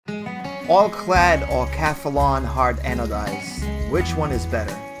All-Clad or Calphalon Hard-anodized? Which one is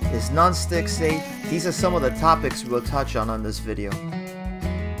better? Is non-stick safe? These are some of the topics we'll touch on this video.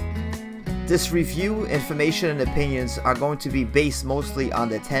 This review, information, and opinions are going to be based mostly on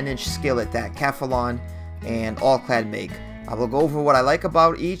the 10-inch skillet that Calphalon and All-Clad make. I will go over what I like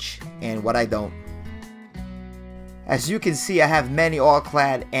about each and what I don't. As you can see, I have many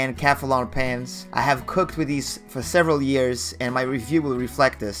All-Clad and Calphalon pans. I have cooked with these for several years and my review will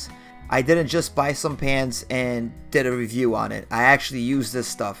reflect this. I didn't just buy some pans and did a review on it. I actually used this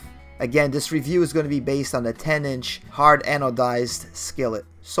stuff. Again, this review is going to be based on the 10-inch hard anodized skillet.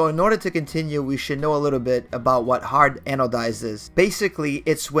 So in order to continue, we should know a little bit about what hard anodized is. Basically,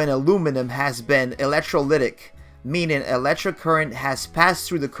 it's when aluminum has been electrolytic, meaning electric current has passed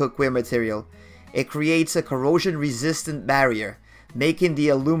through the cookware material. It creates a corrosion-resistant barrier, making the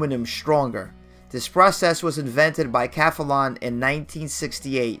aluminum stronger. This process was invented by Calphalon in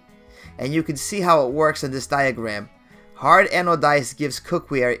 1968, and you can see how it works in this diagram. Hard anodized gives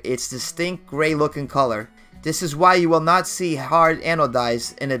cookware its distinct gray-looking color. This is why you will not see hard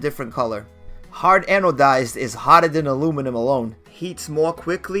anodized in a different color. Hard anodized is hotter than aluminum alone, heats more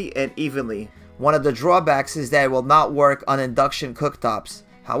quickly and evenly. One of the drawbacks is that it will not work on induction cooktops.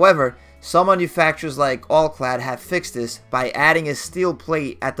 However, some manufacturers like All-Clad have fixed this by adding a steel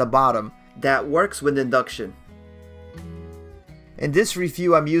plate at the bottom that works with induction. In this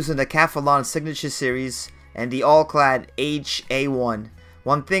review, I'm using the Calphalon Signature Series and the All-Clad HA1.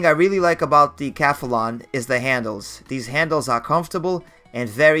 One thing I really like about the Calphalon is the handles. These handles are comfortable and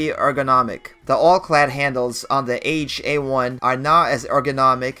very ergonomic. The All-Clad handles on the HA1 are not as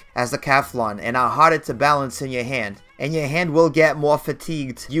ergonomic as the Calphalon and are harder to balance in your hand. And your hand will get more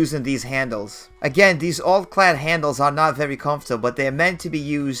fatigued using these handles. Again, these All-Clad handles are not very comfortable, but they are meant to be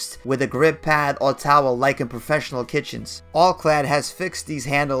used with a grip pad or towel like in professional kitchens. All-Clad has fixed these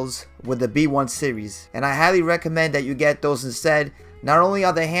handles with the B1 series, and I highly recommend that you get those instead. Not only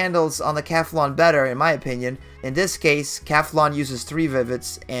are the handles on the Calphalon better, in my opinion, in this case, Calphalon uses 3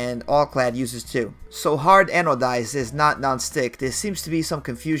 rivets and All-Clad uses 2. So hard anodized is not non-stick. There seems to be some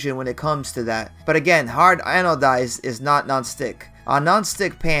confusion when it comes to that. But again, hard anodized is not non-stick. On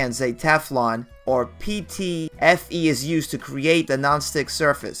non-stick pans, a Teflon or PTFE is used to create the non-stick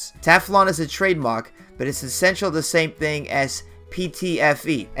surface. Teflon is a trademark, but it's essentially the same thing as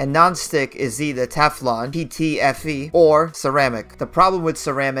PTFE, and non-stick is either Teflon, PTFE, or ceramic. The problem with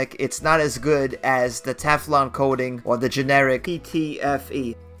ceramic, it's not as good as the Teflon coating or the generic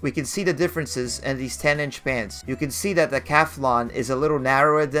PTFE. We can see the differences in these 10-inch pans. You can see that the Calphalon is a little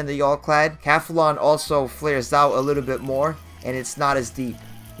narrower than the All-Clad. Calphalon also flares out a little bit more, and it's not as deep.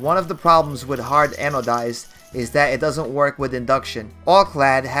 One of the problems with hard anodized is that it doesn't work with induction.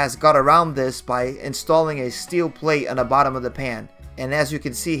 All-Clad has got around this by installing a steel plate on the bottom of the pan. And as you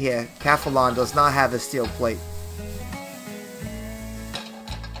can see here, Calphalon does not have a steel plate.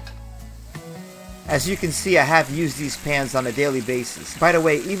 As you can see, I have used these pans on a daily basis. By the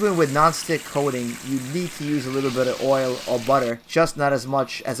way, even with non-stick coating, you need to use a little bit of oil or butter, just not as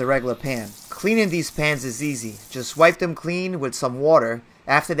much as a regular pan. Cleaning these pans is easy. Just wipe them clean with some water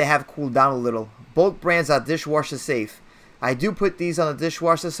after they have cooled down a little. Both brands are dishwasher safe. I do put these on the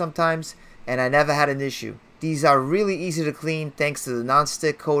dishwasher sometimes, and I never had an issue. These are really easy to clean thanks to the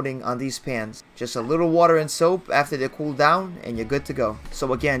non-stick coating on these pans. Just a little water and soap after they cool down and you're good to go.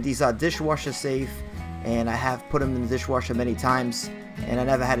 So again, these are dishwasher safe, and I have put them in the dishwasher many times and I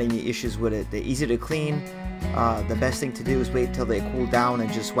never had any issues with it. They're easy to clean. The best thing to do is wait till they cool down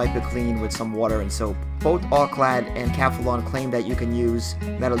and just wipe it clean with some water and soap. Both All-Clad and Calphalon claim that you can use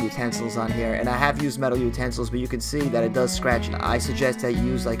metal utensils on here, and I have used metal utensils, but you can see that it does scratch. I suggest that you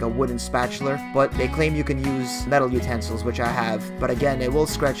use like a wooden spatula, but they claim you can use metal utensils, which I have. But again, it will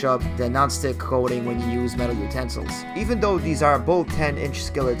scratch up the non-stick coating when you use metal utensils. Even though these are both 10-inch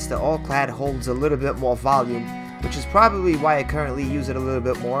skillets, the All-Clad holds a little bit more volume, which is probably why I currently use it a little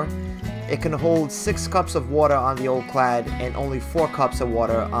bit more. It can hold 6 cups of water on the All-Clad and only 4 cups of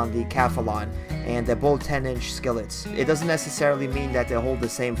water on the Calphalon, and they're both 10-inch skillets. It doesn't necessarily mean that they hold the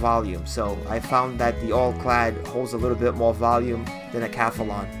same volume, so I found that the All-Clad holds a little bit more volume than a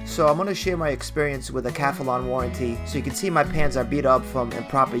Calphalon. So I'm going to share my experience with a Calphalon warranty. So you can see my pans are beat up from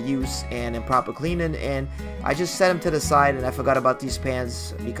improper use and improper cleaning, and I just set them to the side and I forgot about these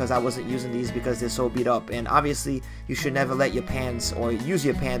pans because I wasn't using these because they're so beat up. And obviously you should never let your pans or use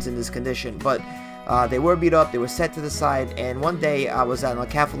your pans in this condition, but they were beat up, they were set to the side, and one day I was on a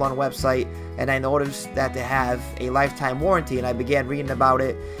Calphalon website and I noticed that they have a lifetime warranty, and I began reading about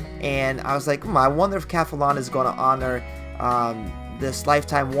it, and I was like, I wonder if Calphalon is going to honor this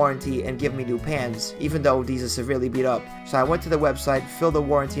lifetime warranty and give me new pans, even though these are severely beat up. So I went to the website, filled the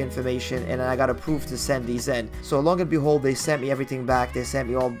warranty information, and then I got approved to send these in. So lo and behold, they sent me everything back. They sent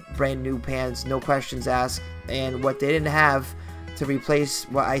me all brand new pans, no questions asked, and what they didn't have to replace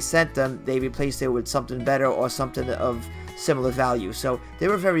what I sent them, they replaced it with something better or something of similar value. So they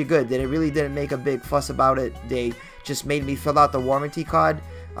were very good. They really didn't make a big fuss about it. They just made me fill out the warranty card.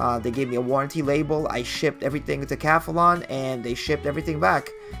 They gave me a warranty label. I shipped everything to Calphalon and they shipped everything back.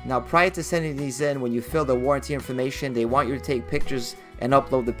 Now, prior to sending these in, when you fill the warranty information, they want you to take pictures and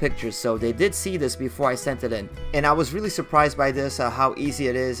upload the pictures. So they did see this before I sent it in. And I was really surprised by this, how easy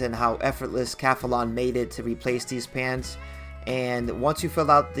it is and how effortless Calphalon made it to replace these pans. And once you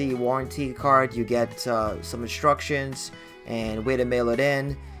fill out the warranty card, you get some instructions and way to mail it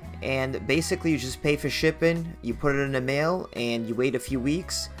in. And basically you just pay for shipping, you put it in the mail, and you wait a few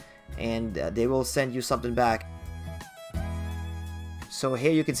weeks, and they will send you something back. So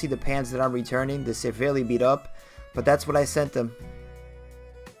here you can see the pans that I'm returning. They're severely beat up, but that's what I sent them.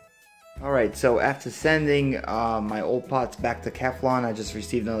 Alright, so after sending my old pots back to Calphalon, I just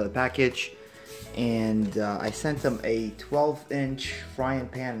received another package. And I sent them a 12-inch frying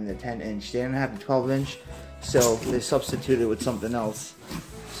pan and a 10-inch. They didn't have the 12-inch, so they substituted with something else.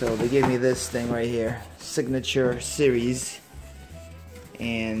 So they gave me this thing right here, Signature Series,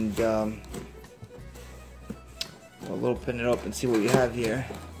 and we'll open it up and see what we have here.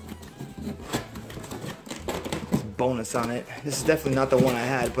 There's a bonus on it. This is definitely not the one I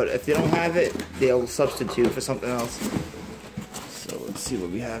had, but if they don't have it, they'll substitute for something else. So let's see what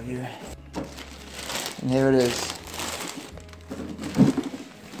we have here. And here it is.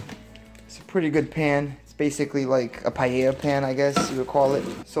 It's a pretty good pan. Basically like a paella pan, I guess you would call it.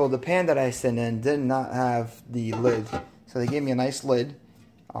 So the pan that I sent in did not have the lid, so they gave me a nice lid,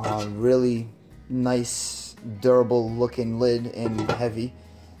 really nice durable looking lid and heavy.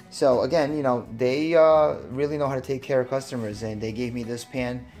 So again, you know, they really know how to take care of customers, and they gave me this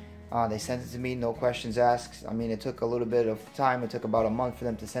pan. They sent it to me, no questions asked. I mean, it took a little bit of time. It took about a month for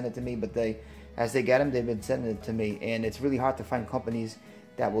them to send it to me, but as they get them, they've been sending it to me. And it's really hard to find companies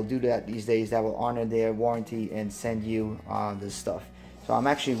that will do that these days, that will honor their warranty and send you this stuff. So I'm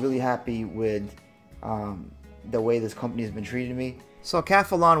actually really happy with the way this company has been treating me. So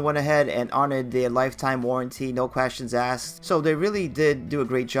Calphalon went ahead and honored their lifetime warranty, no questions asked. So they really did do a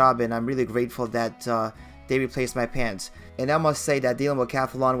great job, and I'm really grateful that they replaced my pans. And I must say that dealing with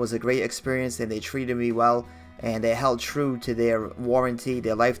Calphalon was a great experience, and they treated me well, and they held true to their warranty,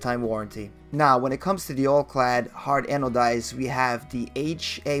 their lifetime warranty. Now, when it comes to the All-Clad Hard-anodized, we have the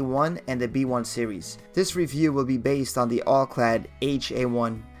HA1 and the B1 series. This review will be based on the All-Clad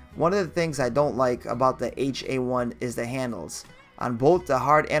HA1. One of the things I don't like about the HA1 is the handles. On both the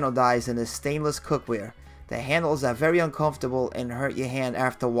hard-anodized and the stainless cookware, the handles are very uncomfortable and hurt your hand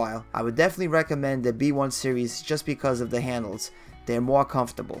after a while. I would definitely recommend the B1 series just because of the handles. They're more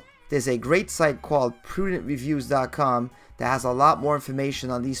comfortable. There's a great site called PrudentReviews.com that has a lot more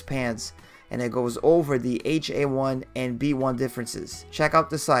information on these pans, and it goes over the HA1 and B1 differences. Check out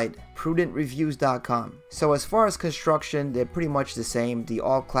the site, PrudentReviews.com. So as far as construction, they're pretty much the same. The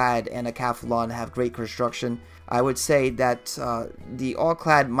All-Clad and the Calphalon have great construction. I would say that the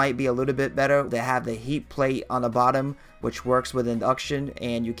All-Clad might be a little bit better. They have the heat plate on the bottom, which works with induction,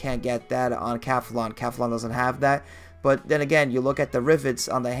 and you can't get that on Calphalon. Calphalon doesn't have that. But then again, you look at the rivets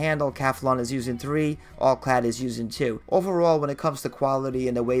on the handle, Calphalon is using 3, All-Clad is using 2. Overall, when it comes to quality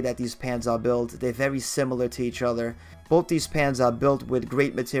and the way that these pans are built, they're very similar to each other. Both these pans are built with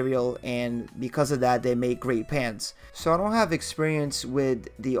great material, and because of that, they make great pans. So I don't have experience with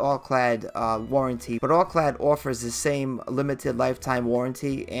the All-Clad warranty, but All-Clad offers the same limited lifetime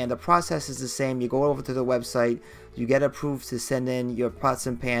warranty, and the process is the same. You go over to the website, you get approved to send in your pots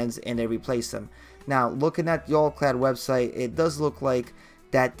and pans, and they replace them. Now, looking at the All-Clad website, it does look like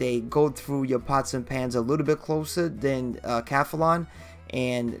that they go through your pots and pans a little bit closer than Calphalon,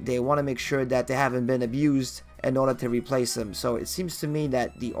 and they want to make sure that they haven't been abused in order to replace them. So it seems to me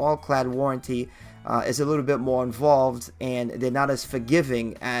that the All-Clad warranty is a little bit more involved, and they're not as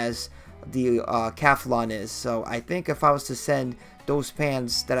forgiving as the Calphalon is. So I think if I was to send those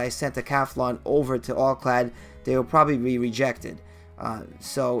pans that I sent to Calphalon over to All-Clad, they will probably be rejected.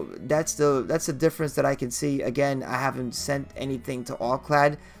 So that's the difference that I can see. Again, I haven't sent anything to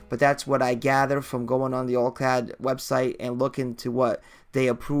All-Clad, but that's what I gather from going on the All-Clad website and looking to what they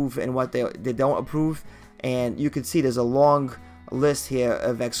approve and what they don't approve. And you can see there's a long list here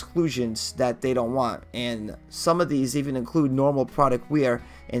of exclusions that they don't want, and some of these even include normal product wear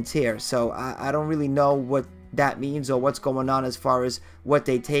and tear. So I don't really know what that means or what's going on as far as what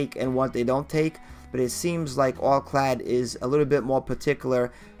they take and what they don't take, but it seems like All-Clad is a little bit more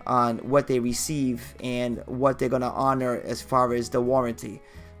particular on what they receive and what they're going to honor as far as the warranty.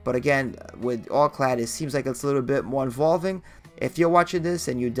 But again, with All-Clad, it seems like it's a little bit more involving. If you're watching this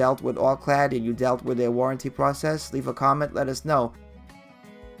and you dealt with All-Clad and you dealt with their warranty process, leave a comment, let us know.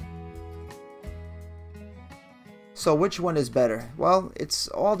 So which one is better? Well, it's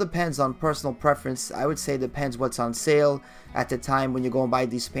all depends on personal preference. I would say it depends what's on sale at the time when you go and buy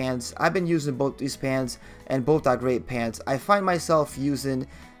these pans. I've been using both these pans and both are great pans. I find myself using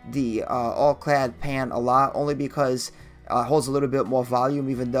the All-Clad pan a lot only because it holds a little bit more volume,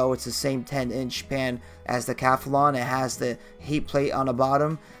 even though it's the same 10-inch pan as the Calphalon. It has the heat plate on the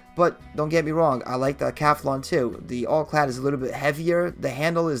bottom. But don't get me wrong, I like the Calphalon too. The All-Clad is a little bit heavier. The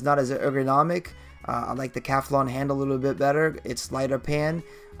handle is not as ergonomic. I like the Calphalon handle a little bit better. It's lighter pan.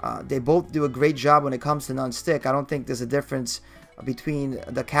 They both do a great job when it comes to non-stick. I don't think there's a difference between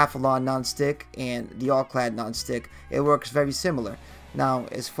the Calphalon non-stick and the All-Clad non-stick. It works very similar. Now,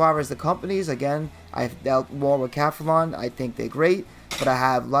 as far as the companies, again, I've dealt more with Calphalon. I think they're great, but I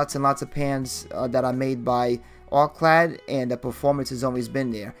have lots and lots of pans that are made by All-Clad, and the performance has always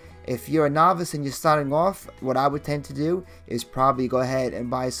been there. If you're a novice and you're starting off, what I would tend to do is probably go ahead and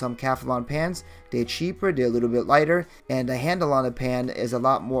buy some Calphalon pans. They're cheaper, they're a little bit lighter, and the handle on the pan is a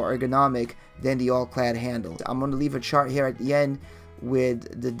lot more ergonomic than the All-Clad handle. I'm going to leave a chart here at the end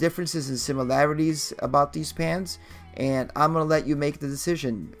with the differences and similarities about these pans, and I'm going to let you make the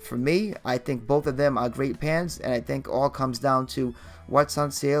decision. For me, I think both of them are great pans, and I think all comes down to what's on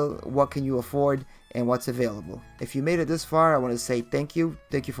sale, what can you afford, and what's available. If you made it this far, I want to say thank you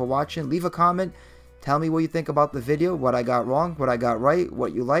for watching. Leave a comment, tell me what you think about the video, what I got wrong, what I got right,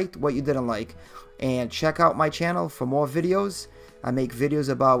 what you liked, what you didn't like, and check out my channel for more videos. I make videos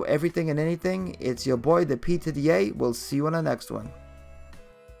about everything and anything. It's your boy, the P to the A. We'll see you on the next one.